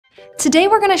Today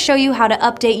we're going to show you how to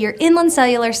update your Inland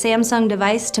Cellular Samsung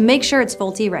device to make sure it's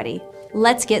VoLTE ready.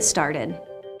 Let's get started.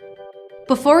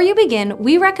 Before you begin,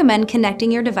 we recommend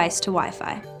connecting your device to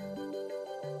Wi-Fi.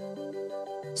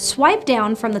 Swipe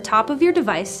down from the top of your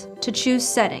device to choose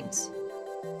Settings.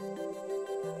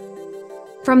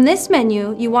 From this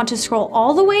menu, you want to scroll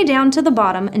all the way down to the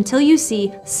bottom until you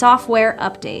see Software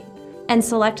Update, and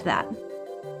select that.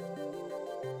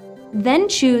 Then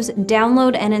choose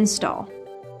Download and Install.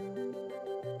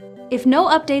 If no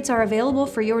updates are available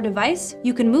for your device,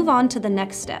 you can move on to the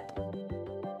next step.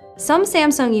 Some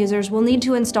Samsung users will need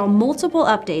to install multiple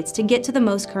updates to get to the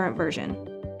most current version.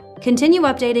 Continue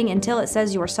updating until it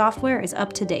says your software is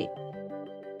up to date.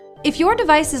 If your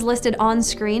device is listed on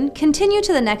screen, continue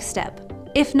to the next step.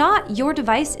 If not, your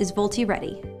device is VoLTE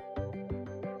ready.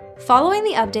 Following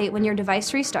the update when your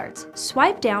device restarts,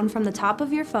 swipe down from the top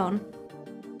of your phone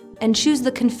and choose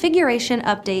the Configuration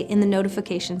Update in the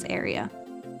Notifications area.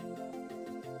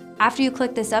 After you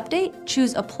click this update,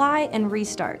 choose Apply and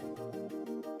Restart.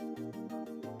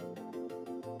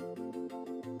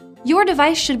 Your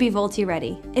device should be VoLTE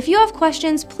ready. If you have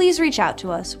questions, please reach out to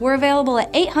us. We're available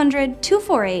at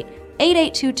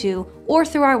 800-248-8822 or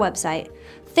through our website.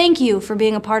 Thank you for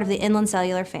being a part of the Inland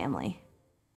Cellular family.